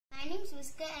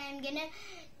I'm gonna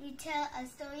retell a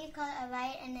story called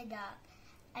Orion and the Dog.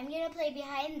 I'm gonna play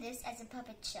behind this as a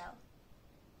puppet show.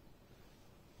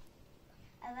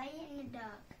 Orion and the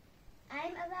Dog.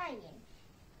 I'm Orion.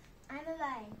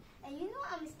 And you know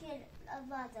I'm scared of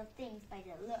lots of things by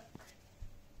the look.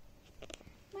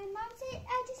 My mom said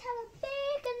I just have a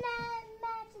big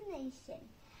imagination.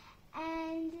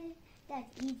 And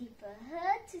that's easy for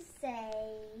her to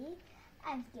say.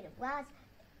 I'm scared of lots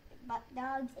but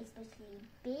dogs, especially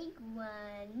big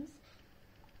ones.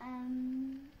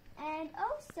 And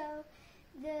also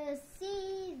the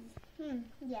seas.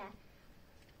 Yeah.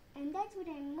 And that's what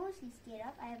I'm mostly scared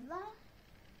of. I have lots.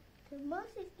 The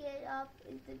mostly scared of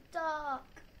is the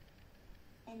dark.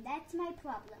 And that's my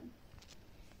problem.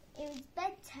 It was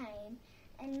bedtime,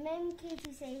 and Mom came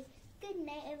to say, "Good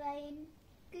night, Orion.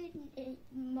 Good night,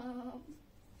 Mom."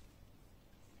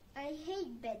 I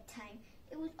hate bedtime.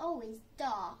 It was always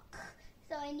dark.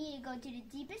 So I need to go to the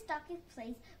deepest, darkest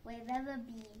place where I've ever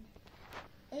been.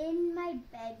 In my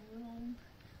bedroom,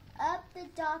 up the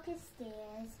darkest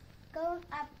stairs, going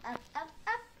up, up, up,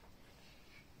 up.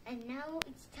 And now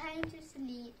it's time to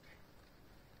sleep.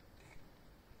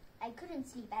 I couldn't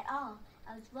sleep at all.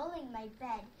 I was rolling my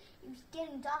bed. It was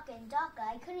getting darker and darker.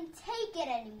 I couldn't take it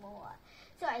anymore.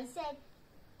 So I said,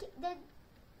 "The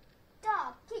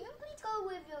dog, can you please go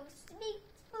with your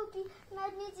spooky,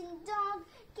 magnificent dog?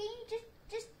 Can you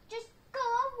just go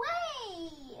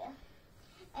away?"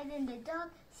 And then the dog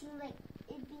seemed like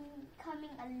it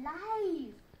becoming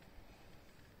alive.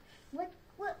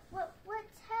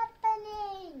 What's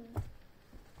happening?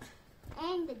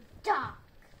 And the dog.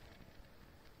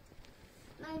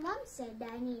 My mom said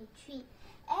that I need to treat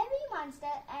every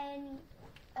monster and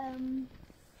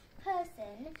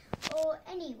person or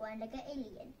anyone like an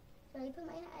alien. So I put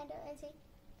my hand out and say,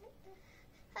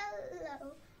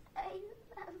 "Hello, I'm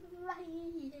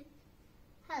Ryan."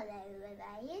 "Hello,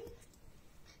 Ryan.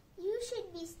 You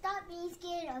should stop being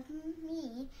scared of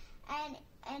me and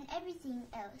everything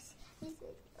else." He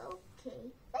said,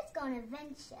 "Okay, let's go on an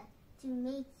adventure to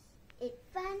make it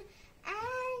fun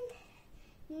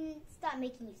and stop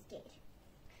making you scared."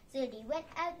 So they went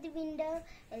out the window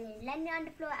and then landed on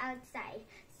the floor outside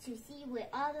to see where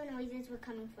all the noises were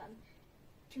coming from,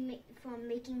 from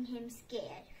making him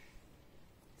scared.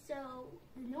 So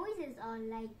the noises are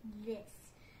like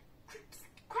this.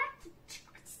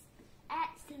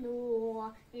 At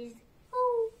slow is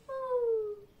ooh,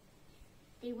 ooh.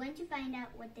 They went to find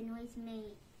out what the noise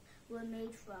were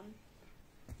made from.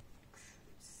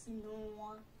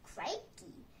 Snore,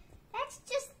 crikey. That's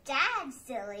just Dad,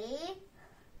 silly.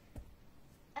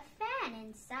 A fan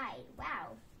inside,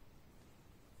 wow.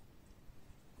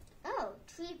 Oh,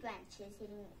 tree branches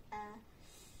hitting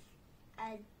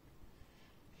a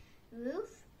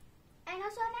roof, and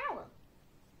also an owl.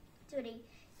 So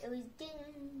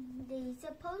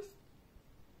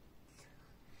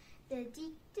the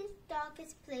deepest,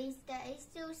 darkest place that I'm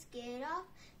still scared of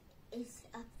is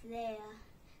up there.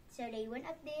 So they went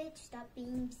up there to stop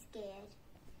being scared.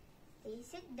 They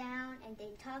sit down and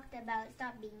they talked about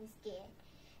stop being scared.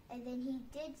 And then he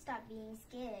did stop being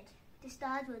scared. The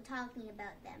stars were talking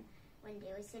about them when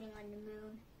they were sitting on the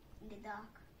moon in the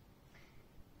dark.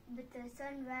 But the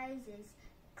sun rises,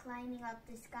 climbing up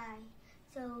the sky.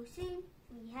 So soon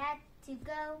we had to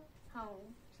go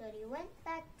home. So they went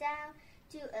back down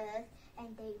to Earth,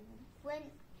 and then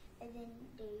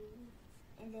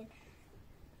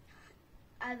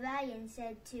Orion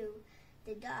said to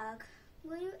the dog,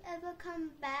 "Will you ever come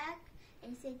back?"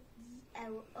 And he said, "I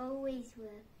will always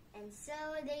will." And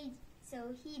so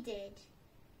he did.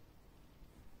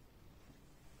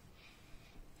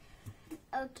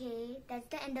 Okay, that's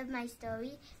the end of my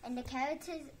story, and the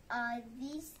characters are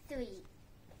these three.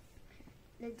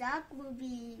 The dog will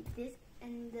be this,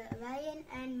 and the Orion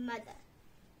and Mother.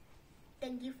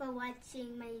 Thank you for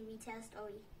watching my retell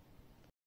story.